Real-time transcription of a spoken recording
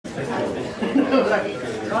Okay,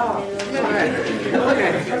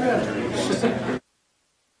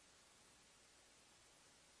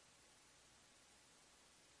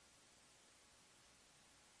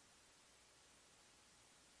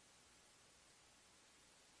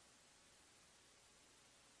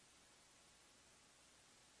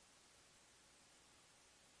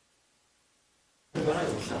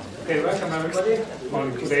 welcome everybody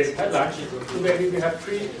on today's headline. Today we have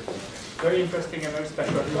three very interesting and very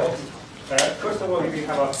special talks. First of all, we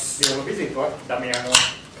have a visitor, Damiano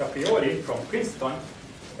Caprioli from Princeton,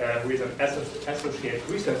 who is an associate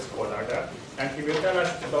research scholar there, and he will tell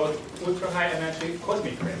us about ultra-high energy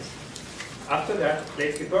cosmic rays. After that,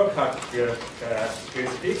 Blakesley Burkhart will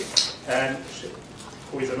speak, and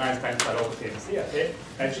who is an Einstein Fellow in CFA,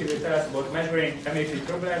 and she will tell us about measuring emission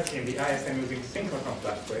turbulence in the ISM using synchrotron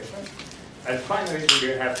fluctuations. And finally, we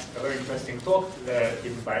will have a very interesting talk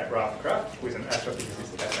given by Ralph Kraft, who is an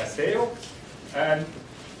astrophysicist at SAO, and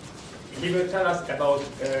he will tell us about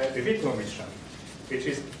the Vitro mission, which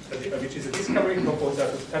is a discovery proposal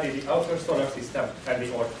to study the outer solar system and the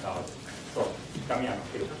Oort cloud. So, Damiano,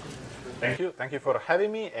 please. Thank you for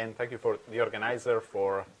having me, and thank you for the organizer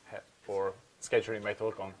for scheduling my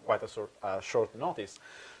talk on quite a short notice.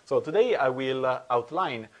 So today I will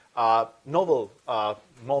outline a novel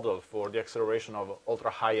model for the acceleration of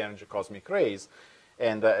ultra-high energy cosmic rays.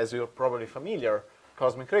 And as you're probably familiar,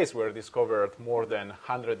 cosmic rays were discovered more than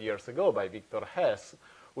 100 years ago by Victor Hess,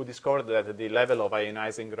 who discovered that the level of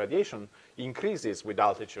ionizing radiation increases with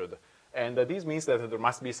altitude. And this means that there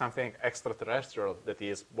must be something extraterrestrial that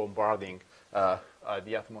is bombarding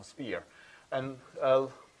the atmosphere. And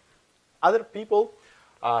other people,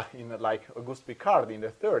 like Auguste Piccard in the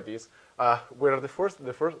 30s,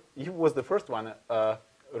 he was the first one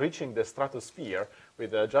reaching the stratosphere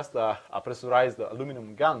with just a pressurized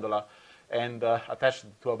aluminum gondola and attached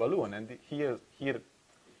to a balloon. And he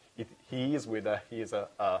is with his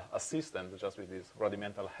assistant, just with his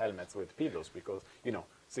rudimental helmets with pillows, because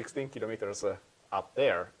 16 kilometers up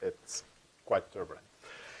there, it's quite turbulent.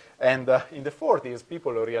 And in the 40s,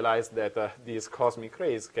 people realized that these cosmic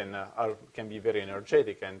rays can be very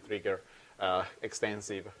energetic and trigger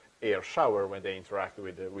extensive air shower when they interact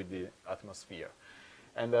with the atmosphere.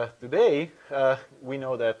 And today, we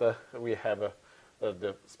know that we have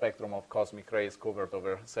the spectrum of cosmic rays covered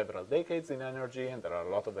over several decades in energy, and there are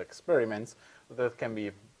a lot of experiments that can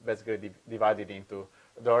be basically divided into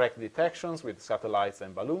direct detections with satellites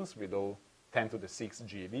and balloons with all 10 to the 6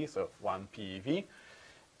 GeV, so 1 PeV.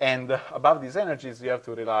 And above these energies, you have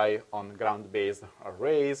to rely on ground-based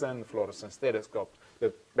arrays and fluorescence telescopes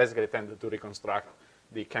that basically tend to reconstruct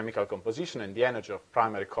the chemical composition and the energy of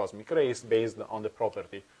primary cosmic rays based on the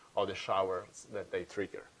property of the showers that they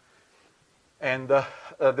trigger. And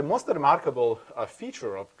the most remarkable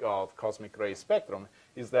feature of cosmic ray spectrum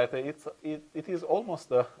is that it is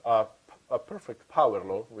almost a perfect power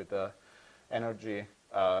law with an energy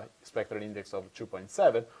spectral index of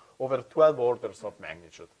 2.7 over 12 orders of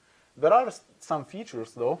magnitude. There are some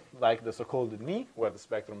features, though, like the so-called knee, where the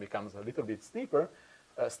spectrum becomes a little bit steeper,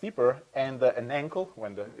 and an ankle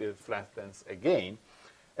when it flattens again.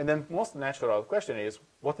 And then most natural question is,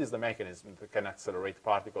 what is the mechanism that can accelerate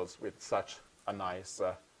particles with such a nice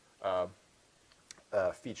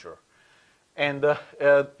feature? And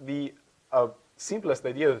the simplest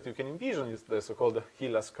idea that you can envision is the so-called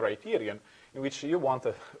Hillas criterion, in which you want,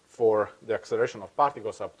 for the acceleration of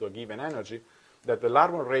particles up to a given energy, that the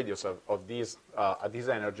Larmor radius of this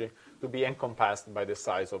energy to be encompassed by the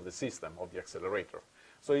size of the system, of the accelerator.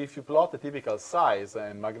 So if you plot the typical size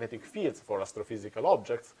and magnetic fields for astrophysical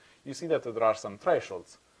objects, you see that there are some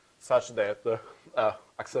thresholds, such that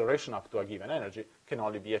acceleration up to a given energy can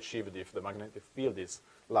only be achieved if the magnetic field is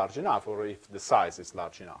large enough or if the size is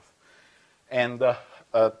large enough. And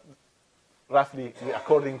roughly,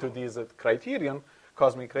 according to this criterion,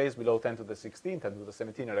 cosmic rays below 10 to the 16, 10 to the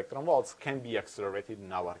 17 electron volts can be accelerated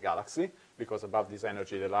in our galaxy, because above this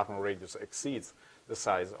energy, the Larmor radius exceeds the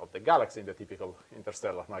size of the galaxy in the typical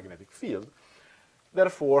interstellar magnetic field.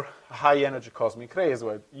 Therefore, high-energy cosmic rays,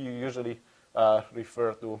 where you usually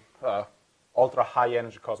refer to ultra-high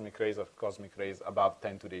energy cosmic rays or cosmic rays above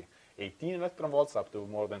 10 to the 18 electron volts up to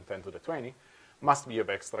more than 10 to the 20, must be of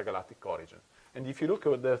extragalactic origin. And if you look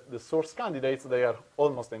at the source candidates, they are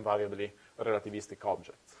almost invariably relativistic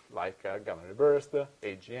objects, like gamma ray burst,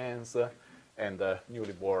 AGNs, and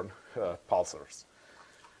newly born pulsars.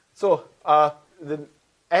 So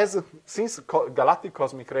since galactic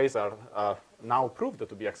cosmic rays are now proved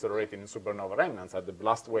to be accelerated in supernova remnants at the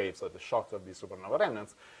blast waves, at the shocks of these supernova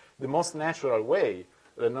remnants, the most natural way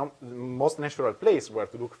the most natural place where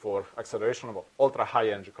to look for acceleration of ultra-high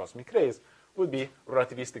energy cosmic rays would be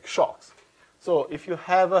relativistic shocks. So if you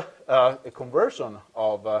have a conversion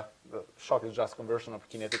of, the shock is just conversion of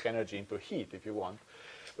kinetic energy into heat, if you want.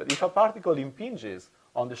 But if a particle impinges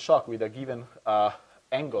on the shock with a given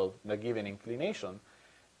angle, a given inclination,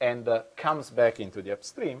 and comes back into the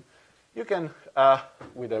upstream, you can,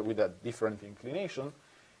 with a different inclination,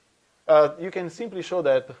 you can simply show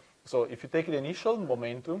that, so if you take the initial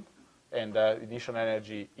momentum and initial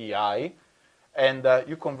energy EI, and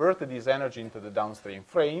you convert this energy into the downstream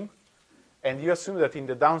frame, and you assume that in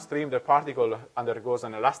the downstream the particle undergoes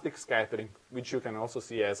an elastic scattering, which you can also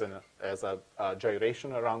see as a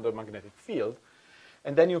gyration around the magnetic field,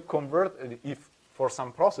 and then you convert, if for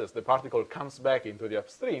some process the particle comes back into the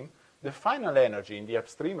upstream, the final energy in the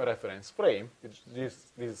upstream reference frame, which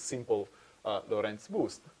is this simple Lorentz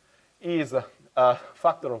boost, is a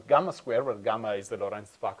factor of gamma squared, where gamma is the Lorentz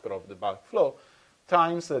factor of the bulk flow,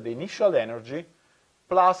 times the initial energy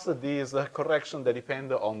plus this correction that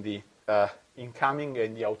depend on the incoming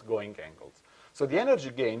and the outgoing angles. So the energy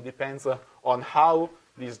gain depends on how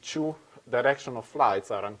these two direction of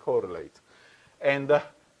flights are uncorrelated. And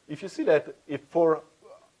if you see that if for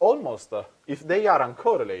almost, if they are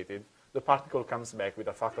uncorrelated, the particle comes back with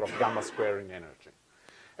a factor of gamma squared in energy.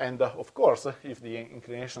 And of course, if the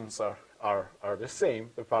inclinations are the same,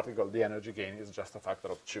 the energy gain is just a factor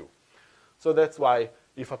of 2. So that's why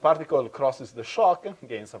if a particle crosses the shock, it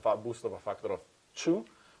gains a boost of a factor of 2.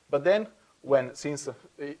 But then, since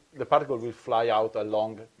the particle will fly out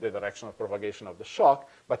along the direction of propagation of the shock,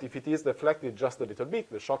 but if it is deflected just a little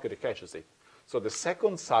bit, the shock catches it. So the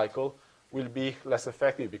second cycle will be less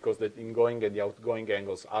effective because the ingoing and the outgoing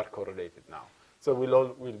angles are correlated now. So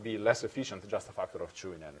will be less efficient, just a factor of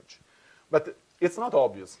 2 in energy. But it's not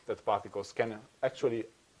obvious that particles can actually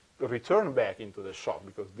return back into the shock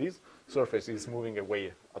because this surface is moving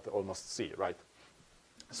away at almost c, right?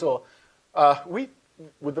 So we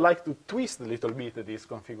would like to twist a little bit this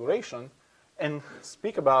configuration and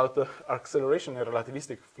speak about acceleration in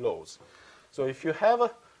relativistic flows. So if you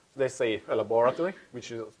have, let's say, a laboratory,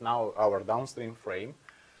 which is now our downstream frame,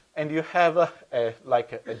 and you have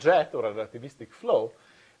like a jet or a relativistic flow,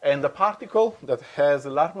 and a particle that has a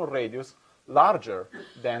Larmor radius larger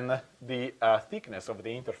than the thickness of the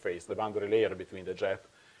interface, the boundary layer between the jet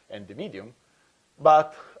and the medium,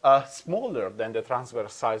 but smaller than the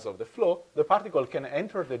transverse size of the flow, the particle can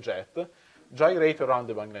enter the jet, gyrate around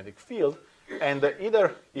the magnetic field, and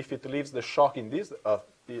either if it leaves the shock in this,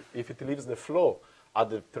 if it leaves the flow at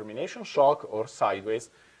the termination shock or sideways,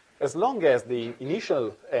 as long as the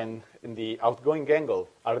initial and the outgoing angle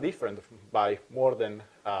are different by more than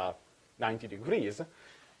 90 degrees,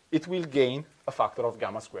 it will gain a factor of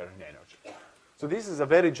gamma squared in energy. So this is a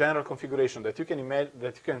very general configuration that you can imagine,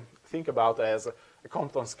 that you can think about as a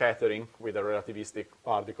Compton scattering with a relativistic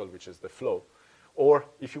particle, which is the flow. Or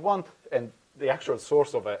if you want, and the actual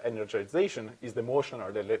source of energization is the motion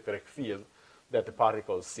or the electric field that the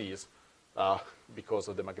particle sees because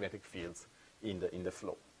of the magnetic fields in the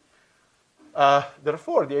flow.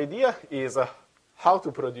 Therefore, the idea is how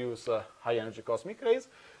to produce high-energy cosmic rays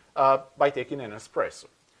by taking an espresso.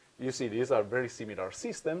 You see, these are very similar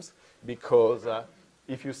systems because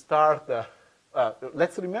if you start,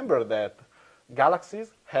 let's remember that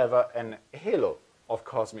galaxies have an halo of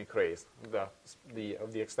cosmic rays, of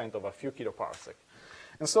the extent of a few kiloparsec.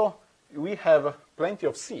 And so we have plenty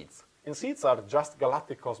of seeds. And seeds are just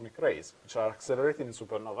galactic cosmic rays, which are accelerated in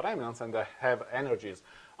supernova remnants and have energies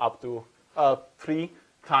up to 3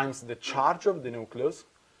 times the charge of the nucleus.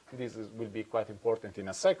 This will be quite important in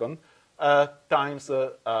a second, times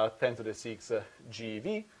 10 to the 6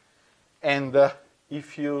 GeV. And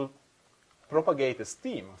if you propagate a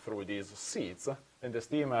steam through these seeds, then the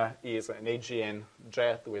steam is an AGN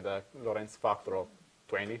jet with a Lorentz factor of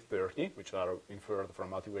 20, 30, which are inferred from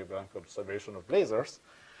multi-wavelength observation of lasers.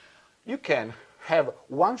 You can have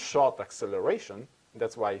one-shot acceleration,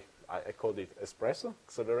 that's why I called it espresso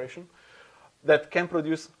acceleration, that can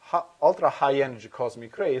produce ultra-high energy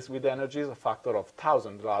cosmic rays with energies a factor of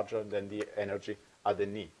 1,000 larger than the energy at the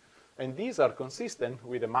knee. And these are consistent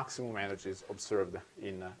with the maximum energies observed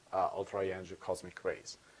in ultra-high energy cosmic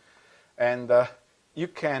rays. And you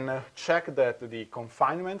can check that the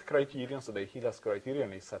confinement criterion, so the Hillas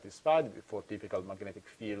criterion, is satisfied for typical magnetic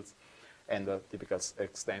fields and the typical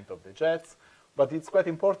extent of the jets. But it's quite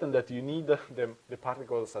important that you need the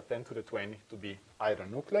particles at 10 to the 20 to be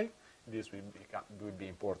iron nuclei. This will be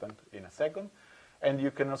important in a second. And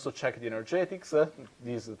you can also check the energetics.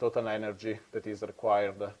 This is the total energy that is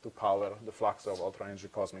required to power the flux of ultra-energy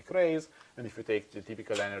cosmic rays. And if you take the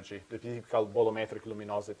typical energy, the typical bolometric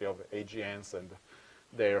luminosity of AGNs and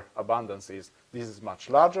their abundances, this is much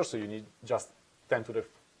larger. So you need just 10 to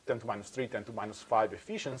minus 3, 10 to minus 5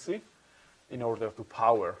 efficiency in order to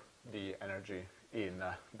power the energy in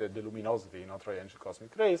the luminosity in ultra-energy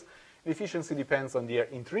cosmic rays. The efficiency depends on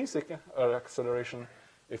the intrinsic acceleration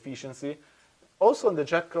efficiency, also on the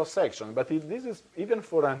jet cross-section, but this is even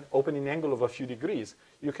for an opening angle of a few degrees,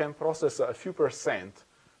 you can process a few percent,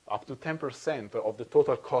 up to 10% of the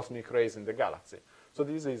total cosmic rays in the galaxy. So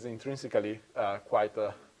this is intrinsically quite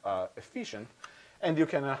efficient, and you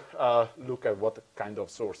can look at what kind of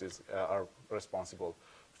sources are responsible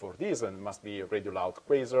for this, and it must be radio-loud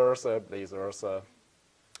quasars, blazars,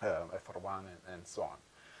 FR1, and so on.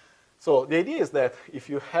 So the idea is that if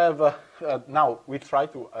you have, now we try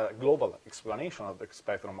to global explanation of the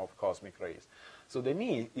spectrum of cosmic rays. So the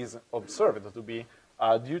knee is observed to be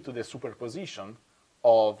due to the superposition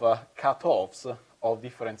of cutoffs of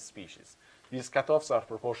different species. These cutoffs are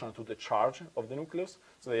proportional to the charge of the nucleus,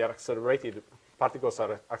 so they are accelerated, particles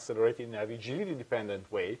are accelerated in a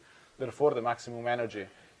rigidity-dependent way, therefore the maximum energy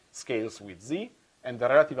scales with z, and the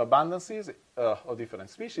relative abundances of different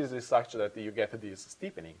species is such that you get this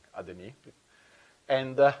steepening at the knee.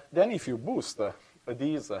 And then if you boost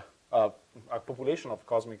these, a population of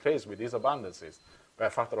cosmic rays with these abundances by a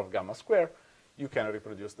factor of gamma square, you can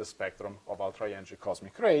reproduce the spectrum of ultra-energy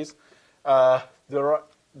cosmic rays. I'm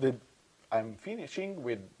finishing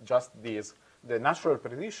with just this. The natural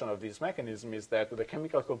prediction of this mechanism is that the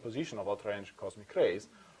chemical composition of ultra-energy cosmic rays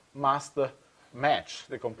must match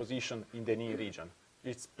the composition in the knee region.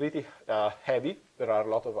 It's pretty heavy. There are a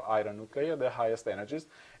lot of iron nuclei at the highest energies,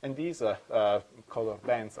 and these color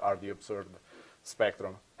bands are the observed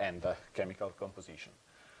spectrum and chemical composition.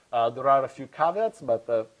 There are a few caveats, but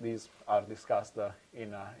these are discussed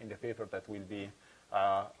in the paper that will be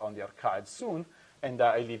on the archive soon, and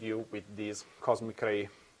I leave you with this cosmic ray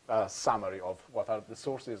summary of what are the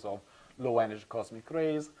sources of low-energy cosmic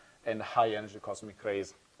rays and high-energy cosmic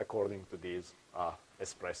rays according to this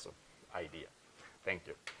Espresso idea. Thank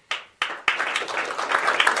you.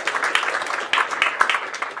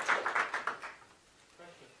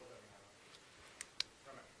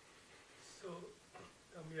 So,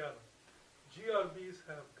 Damiano, GRBs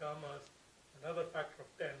have gammas another factor of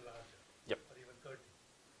 10 larger, yep, or even 30.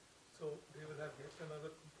 So they will have yet another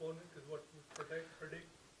component, is what you predict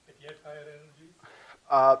at yet higher energies?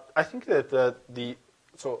 I think that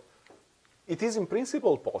so it is in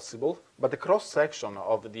principle possible, but the cross-section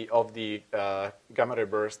of the gamma ray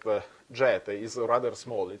burst jet is rather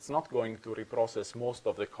small. It's not going to reprocess most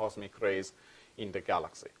of the cosmic rays in the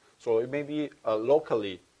galaxy. So it may be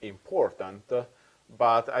locally important,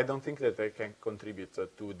 but I don't think that they can contribute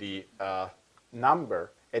to the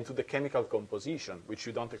number and to the chemical composition, which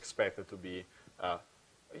you don't expect to be,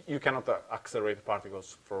 you cannot accelerate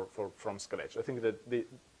particles from scratch. I think that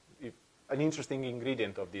an interesting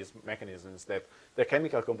ingredient of this mechanism is that the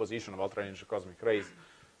chemical composition of ultra-energy cosmic rays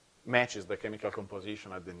matches the chemical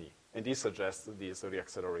composition at the knee. And this suggests this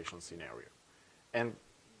reacceleration scenario. And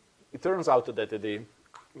it turns out that the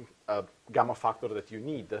gamma factor that you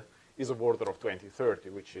need is of order of 2030,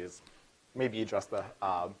 which is maybe just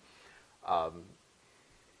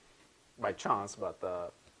by chance,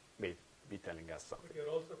 but may be telling us something. But you're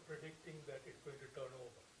also predicting that it's going to turn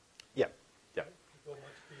over. Yeah, yeah. Right? Go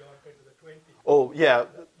much beyond 10 to the 20. Oh, yeah.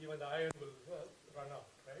 Even the iron will run out,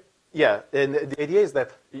 right? Yeah, and the idea is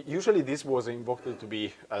that usually this was invoked to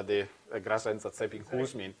be the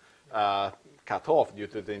Grassenz-Zeppin-Kuzmin cutoff due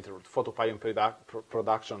to the photopion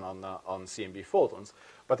production on CMB photons.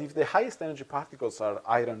 But if the highest energy particles are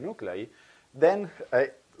iron nuclei, then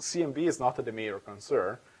CMB is not the major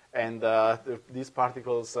concern. And these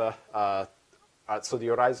particles, so the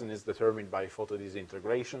horizon is determined by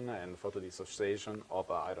photodisintegration and photodissociation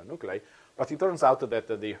of iron nuclei. But it turns out that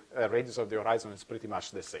the radius of the horizon is pretty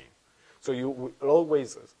much the same. So you will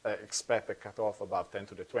always expect a cutoff above 10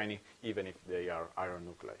 to the 20, even if they are iron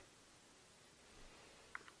nuclei.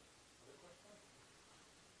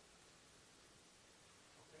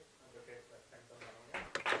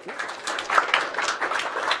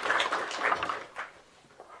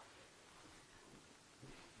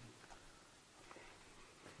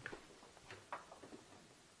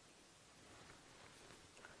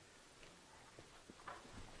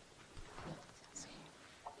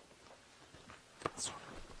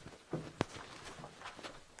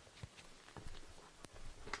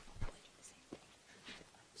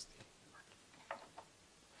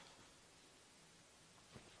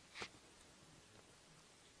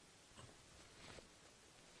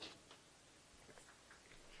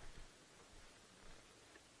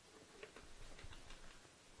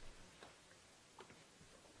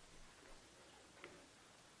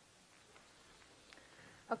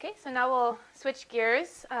 Okay, so now we'll switch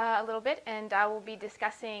gears a little bit, and I will be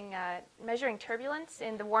discussing measuring turbulence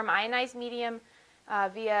in the warm ionized medium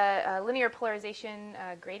via linear polarization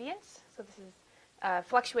gradients. So this is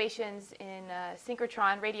fluctuations in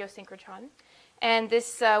synchrotron, radio synchrotron. And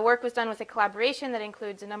this work was done with a collaboration that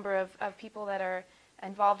includes a number of people that are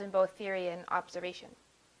involved in both theory and observation.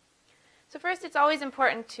 So first, it's always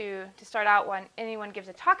important to start out when anyone gives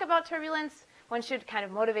a talk about turbulence. One should kind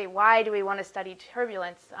of motivate why do we want to study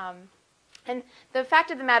turbulence. And the fact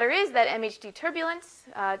of the matter is that MHD turbulence,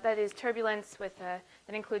 that is turbulence with that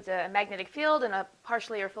includes a magnetic field and a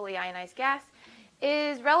partially or fully ionized gas,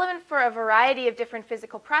 is relevant for a variety of different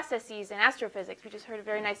physical processes in astrophysics. We just heard a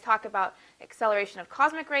very nice talk about acceleration of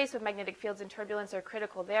cosmic rays, so magnetic fields and turbulence are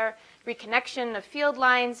critical there. Reconnection of field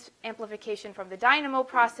lines, amplification from the dynamo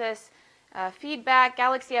process, feedback,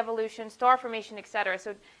 galaxy evolution, star formation, etc.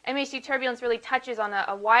 So MHD turbulence really touches on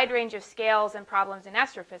a wide range of scales and problems in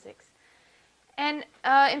astrophysics. And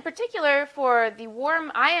in particular, for the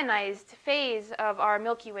warm ionized phase of our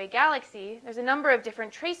Milky Way galaxy, there's a number of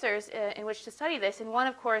different tracers in which to study this. And one,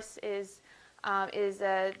 of course, is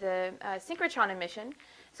the synchrotron emission.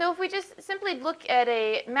 So if we just simply look at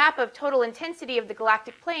a map of total intensity of the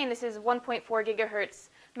galactic plane, this is 1.4 gigahertz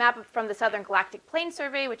map from the Southern Galactic Plane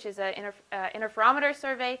Survey, which is an interferometer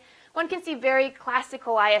survey. One can see very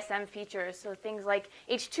classical ISM features, so things like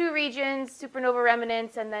H2 regions, supernova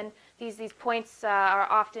remnants, and then these points are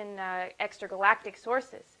often extragalactic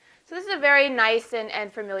sources. So this is a very nice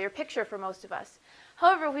and familiar picture for most of us.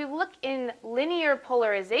 However, if we look in linear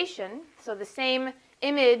polarization, so the same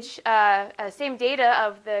image, same data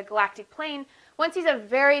of the galactic plane, one sees a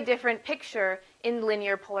very different picture in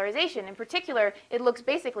linear polarization. In particular, it looks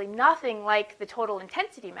basically nothing like the total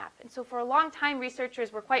intensity map. And so for a long time,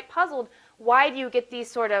 researchers were quite puzzled, why do you get these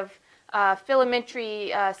sort of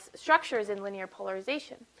filamentary structures in linear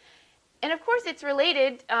polarization? And of course, it's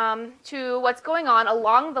related to what's going on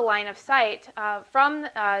along the line of sight from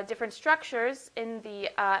different structures in the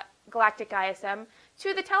galactic ISM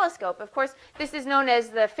to the telescope. Of course, this is known as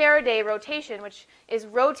the Faraday rotation, which is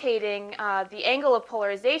rotating the angle of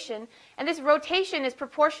polarization. And this rotation is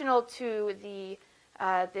proportional to the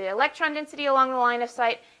electron density along the line of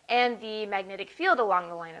sight and the magnetic field along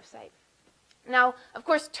the line of sight. Now, of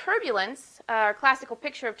course, turbulence, our classical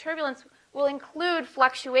picture of turbulence, will include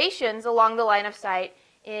fluctuations along the line of sight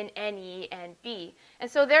in NE and B. And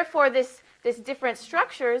so therefore, this different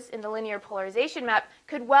structures in the linear polarization map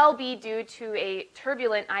could well be due to a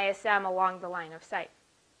turbulent ISM along the line of sight.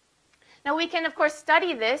 Now we can, of course,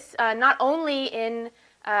 study this not only in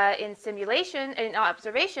simulation, in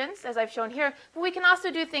observations, as I've shown here, but we can also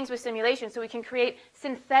do things with simulation. So we can create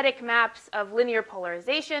synthetic maps of linear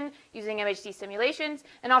polarization using MHD simulations,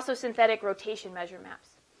 and also synthetic rotation measure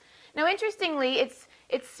maps. Now, interestingly,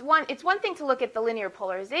 it's one thing to look at the linear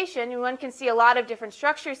polarization, and one can see a lot of different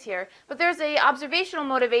structures here, but there's an observational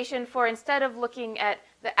motivation for, instead of looking at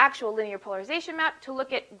the actual linear polarization map, to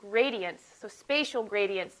look at gradients, so spatial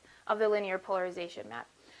gradients of the linear polarization map.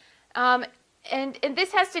 And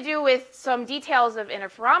this has to do with some details of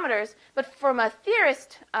interferometers, but from a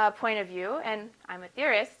theorist point of view, and I'm a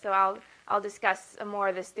theorist, so I'll discuss more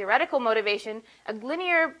of this theoretical motivation. A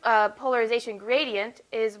linear polarization gradient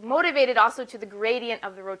is motivated also to the gradient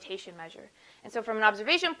of the rotation measure. And so from an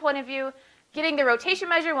observation point of view, getting the rotation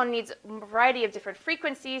measure, one needs a variety of different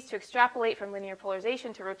frequencies to extrapolate from linear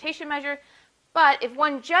polarization to rotation measure. But if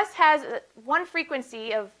one just has one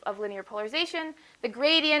frequency of linear polarization, the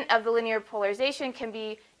gradient of the linear polarization can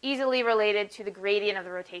be easily related to the gradient of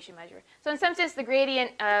the rotation measure. So in some sense, the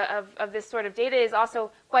gradient of this sort of data is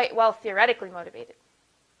also quite well theoretically motivated.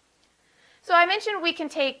 So I mentioned we can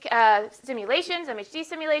take simulations, MHD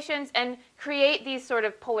simulations, and create these sort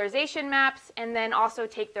of polarization maps, and then also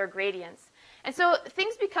take their gradients. And so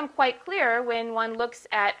things become quite clear when one looks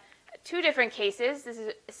at two different cases. This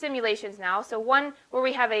is simulations now. So one where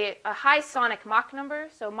we have a high sonic Mach number,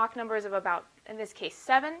 so Mach numbers of about, in this case,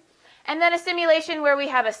 7. And then a simulation where we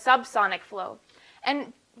have a subsonic flow.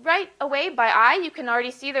 And right away, by eye, you can already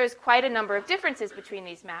see there's quite a number of differences between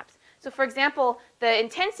these maps. So for example, the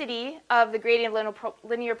intensity of the gradient of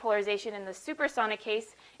linear polarization in the supersonic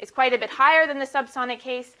case is quite a bit higher than the subsonic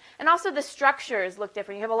case. And also the structures look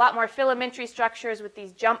different. You have a lot more filamentary structures with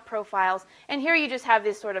these jump profiles. And here you just have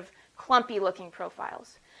this sort of clumpy looking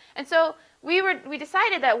profiles. And so we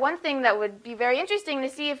decided that one thing that would be very interesting to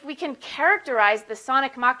see if we can characterize the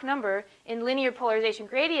sonic Mach number in linear polarization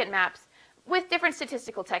gradient maps with different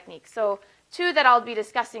statistical techniques. So two that I'll be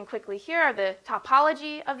discussing quickly here are the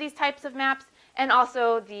topology of these types of maps and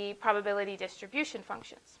also the probability distribution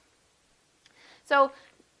functions. So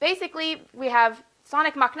basically we have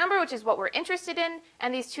sonic Mach number, which is what we're interested in,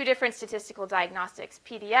 and these two different statistical diagnostics,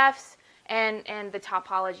 PDFs and the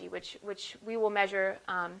topology, which we will measure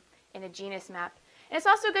in a genus map. And it's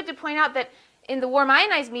also good to point out that in the warm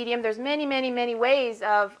ionized medium, there's many, many, many ways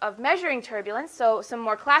of measuring turbulence. So some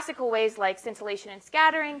more classical ways like scintillation and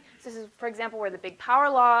scattering. This is, for example, where the big power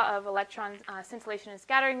law of electron scintillation and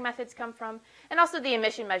scattering methods come from. And also the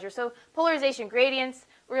emission measure. So polarization gradients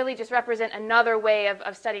really just represent another way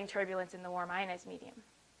of studying turbulence in the warm ionized medium.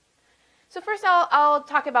 So first I'll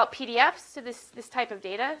talk about PDFs, so this type of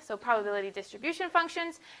data, so probability distribution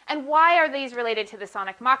functions, and why are these related to the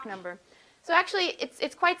sonic Mach number. So actually,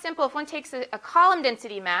 it's quite simple. If one takes a column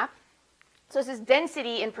density map, so this is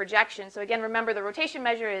density in projection. So again, remember the rotation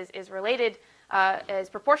measure is related, is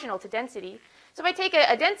proportional to density. So if I take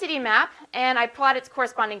a density map and I plot its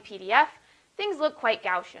corresponding PDF, things look quite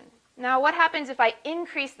Gaussian. Now what happens if I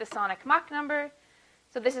increase the sonic Mach number?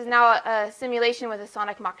 So this is now a simulation with a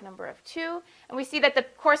sonic Mach number of 2. And we see that the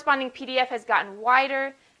corresponding PDF has gotten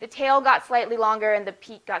wider, the tail got slightly longer, and the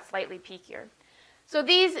peak got slightly peakier. So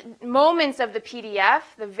these moments of the PDF,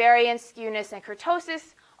 the variance, skewness, and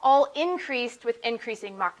kurtosis, all increased with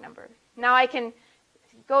increasing Mach number. Now I can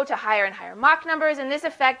go to higher and higher Mach numbers, and this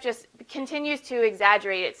effect just continues to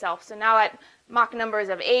exaggerate itself. So now at Mach numbers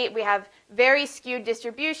of 8, we have very skewed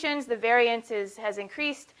distributions, the variance has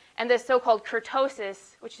increased, and the so-called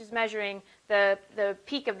kurtosis, which is measuring the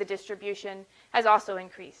peak of the distribution, has also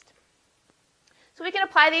increased. So we can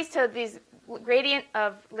apply these to these gradient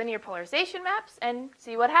of linear polarization maps and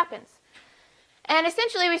see what happens. And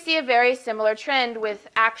essentially, we see a very similar trend with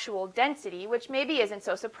actual density, which maybe isn't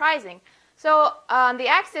so surprising. So on the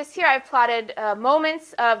axis here, I've plotted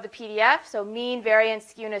moments of the PDF, so mean,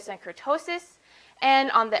 variance, skewness, and kurtosis.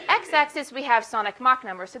 And on the x-axis, we have sonic Mach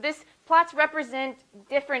number. So these plots represent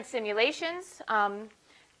different simulations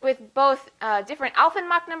with both different alpha and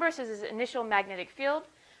Mach numbers. So this is initial magnetic field.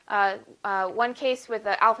 One case with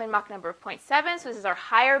an alpha and Mach number of 0.7, so this is our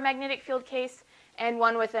higher magnetic field case, and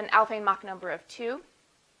one with an alpha and Mach number of 2.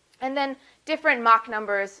 And then different Mach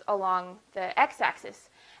numbers along the x-axis.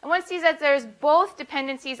 And one sees that there's both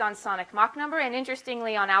dependencies on sonic Mach number and,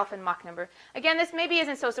 interestingly, on alpha and Mach number. Again, this maybe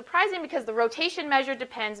isn't so surprising because the rotation measure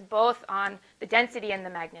depends both on the density and the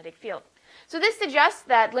magnetic field. So this suggests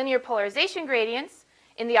that linear polarization gradients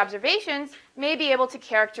in the observations may be able to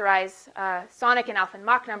characterize sonic and alpha and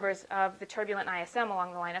Mach numbers of the turbulent ISM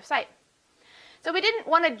along the line of sight. So we didn't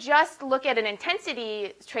want to just look at an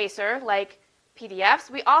intensity tracer like PDFs.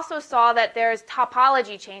 We also saw that there's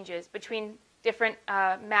topology changes between different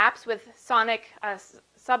maps with sonic,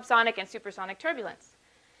 subsonic, and supersonic turbulence.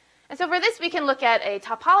 And so for this, we can look at a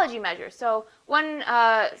topology measure. So one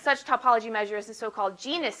such topology measure is the so-called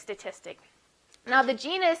genus statistic. Now, the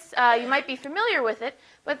genus, you might be familiar with it,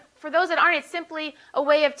 but for those that aren't, it's simply a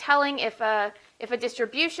way of telling if a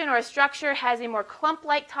distribution or a structure has a more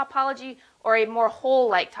clump-like topology or a more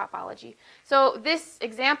hole-like topology. So this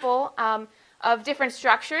example of different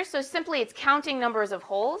structures, so simply it's counting numbers of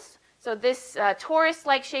holes. So this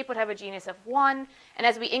torus-like shape would have a genus of 1, and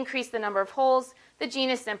as we increase the number of holes, the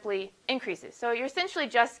genus simply increases. So you're essentially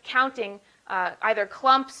just counting either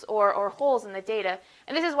clumps or holes in the data.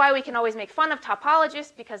 And this is why we can always make fun of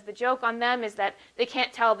topologists, because the joke on them is that they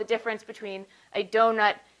can't tell the difference between a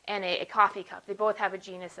donut and a coffee cup. They both have a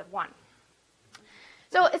genus of 1.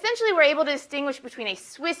 So essentially, we're able to distinguish between a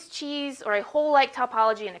Swiss cheese or a hole-like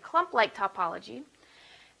topology and a clump-like topology.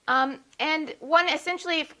 And one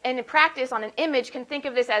essentially, in practice on an image, can think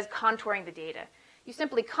of this as contouring the data. You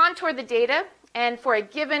simply contour the data, and for a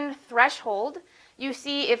given threshold, you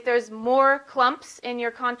see if there's more clumps in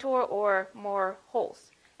your contour or more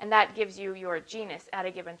holes. And that gives you your genus at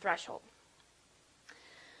a given threshold.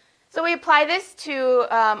 So we apply this to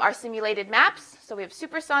our simulated maps. So we have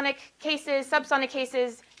supersonic cases, subsonic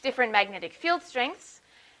cases, different magnetic field strengths.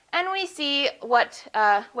 And we see what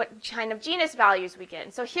kind of genus values we get.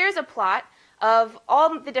 And so here's a plot of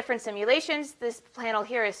all the different simulations. This panel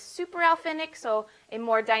here is super-alphinic, so a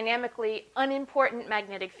more dynamically unimportant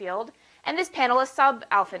magnetic field. And this panel is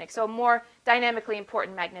sub-alphinic, so a more dynamically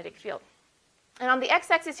important magnetic field. And on the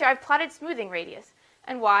x-axis here, I've plotted smoothing radius.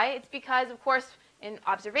 And why? It's because, of course, in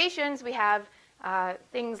observations, we have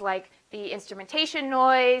things like the instrumentation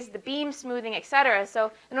noise, the beam smoothing, etc.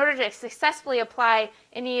 So in order to successfully apply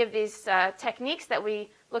any of these techniques that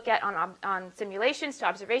we look at on simulations to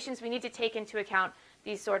observations, we need to take into account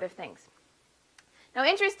these sort of things. Now,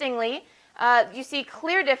 interestingly, you see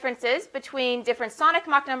clear differences between different sonic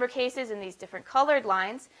Mach number cases in these different colored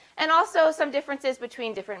lines, and also some differences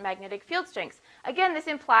between different magnetic field strengths. Again, this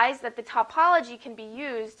implies that the topology can be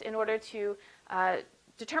used in order to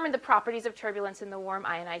determine the properties of turbulence in the warm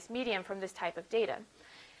ionized medium from this type of data.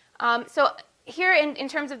 So here in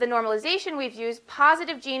terms of the normalization we've used,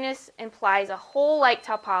 positive genus implies a hole-like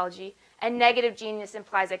topology, and negative genus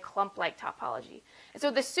implies a clump-like topology. And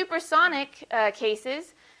so the supersonic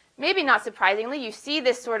cases, maybe not surprisingly, you see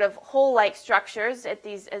this sort of hole-like structures at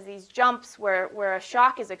these jumps where a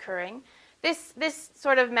shock is occurring. This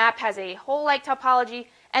sort of map has a hole-like topology,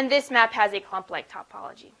 and this map has a clump-like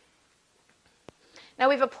topology. Now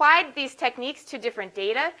we've applied these techniques to different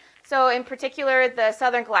data. So in particular, the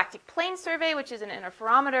Southern Galactic Plane Survey, which is an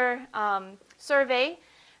interferometer survey.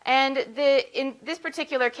 And in this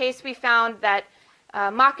particular case, we found that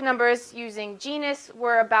Mach numbers using genus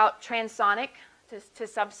were about transonic to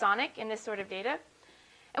subsonic in this sort of data.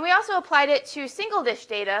 And we also applied it to single dish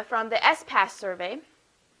data from the SPAS survey.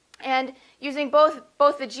 And using both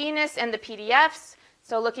the genus and the PDFs,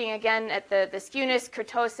 so looking again at the skewness,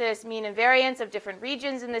 kurtosis, mean, and variance of different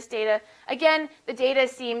regions in this data, again, the data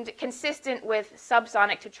seemed consistent with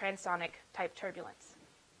subsonic to transonic type turbulence.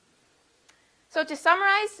 So to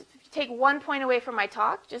summarize, take one point away from my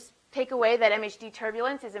talk, just take away that MHD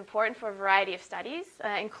turbulence is important for a variety of studies,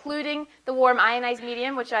 including the warm ionized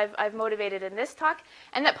medium, which I've motivated in this talk,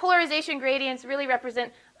 and that polarization gradients really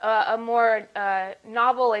represent a more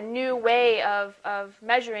novel and new way of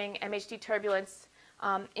measuring MHD turbulence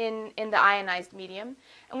in the ionized medium.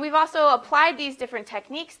 And we've also applied these different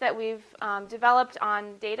techniques that we've developed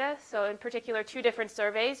on data, so in particular 2 different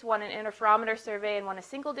surveys, one an interferometer survey and one a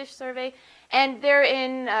single dish survey. And they're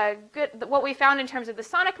in what we found in terms of the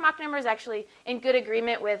sonic Mach number is actually in good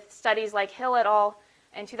agreement with studies like Hill et al.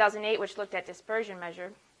 In 2008, which looked at dispersion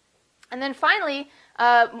measure. And then finally,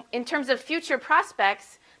 in terms of future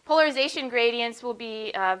prospects, polarization gradients will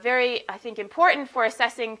be very, I think, important for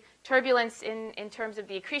assessing turbulence in terms of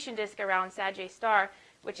the accretion disk around Sagittarius star,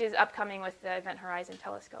 which is upcoming with the Event Horizon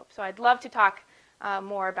Telescope. So I'd love to talk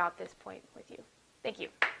more about this point with you. Thank you.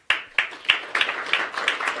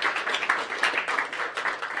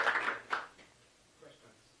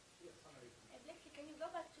 Blakesley, can you go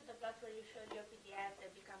back to the plot where you showed your PDF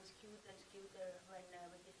that becomes skewed and skewer when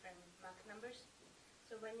with different Mach numbers?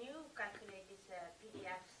 So when you calculate these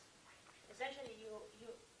PDFs, essentially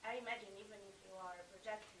I imagine even if you are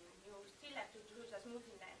projecting, you still have to choose a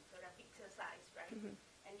smoothing length or a pixel size, right? Mm-hmm.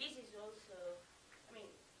 And this is also, I mean,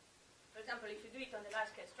 for example, if you do it on the large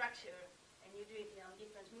scale structure and you do it on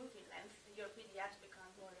different smoothing lengths, your PDFs become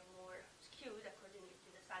more and more skewed according to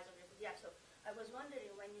the size of your PDF. So I was wondering,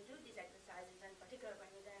 when you do these exercises, and particularly when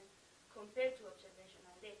you then compare to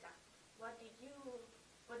observational data, what do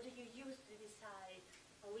you use to decide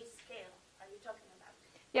on which scale are you talking about?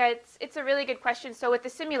 Yeah, it's a really good question. So with the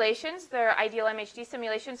simulations, they're ideal MHD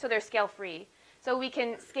simulations, so they're scale-free. So we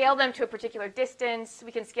can scale them to a particular distance.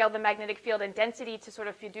 We can scale the magnetic field and density to sort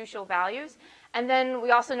of fiducial values. And then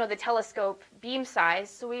we also know the telescope beam size,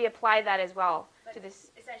 so we apply that as well to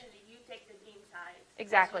this. Essentially, you take the beam size,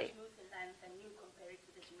 exactly, smoothing length, and you compare it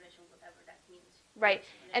to the simulation, whatever that means. Right,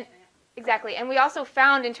 and exactly. And we also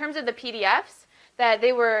found, in terms of the PDFs, that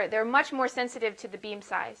they're much more sensitive to the beam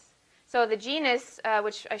size. So the genus,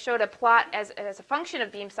 which I showed a plot as a function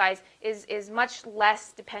of beam size, is much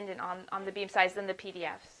less dependent on the beam size than the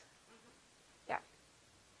PDFs. Yeah.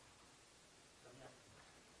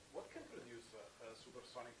 What can produce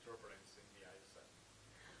supersonic turbulence in the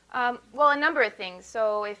ISM? Well, a number of things.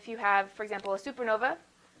 So if you have, for example, a supernova,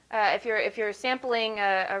 if you're sampling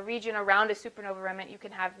a region around a supernova remnant, you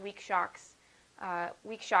can have weak shocks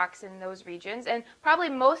in those regions, and probably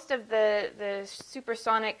most of the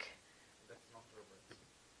supersonic.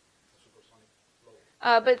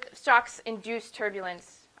 But shocks induce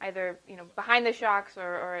turbulence, either behind the shocks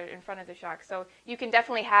or in front of the shocks. So you can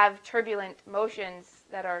definitely have turbulent motions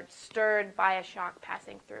that are stirred by a shock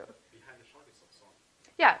passing through. But behind the shock is subsonic.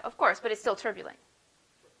 Yeah, of course, but it's still turbulent,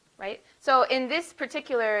 right? So in this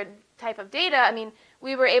particular type of data, I mean,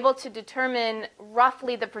 we were able to determine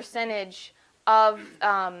roughly the percentage of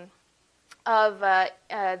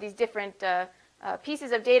these different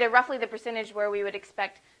pieces of data, roughly the percentage where we would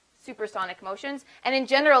expect supersonic motions, and in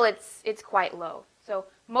general it's quite low. So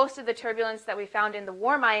most of the turbulence that we found in the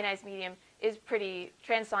warm ionized medium is pretty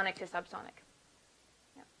transonic to subsonic.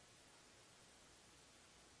 Yeah.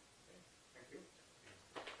 Thank you.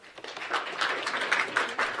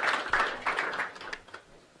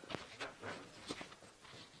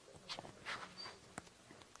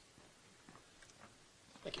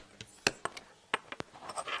 Thank you.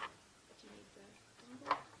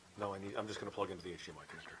 No, I'm just going to plug into the HDMI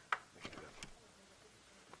connector.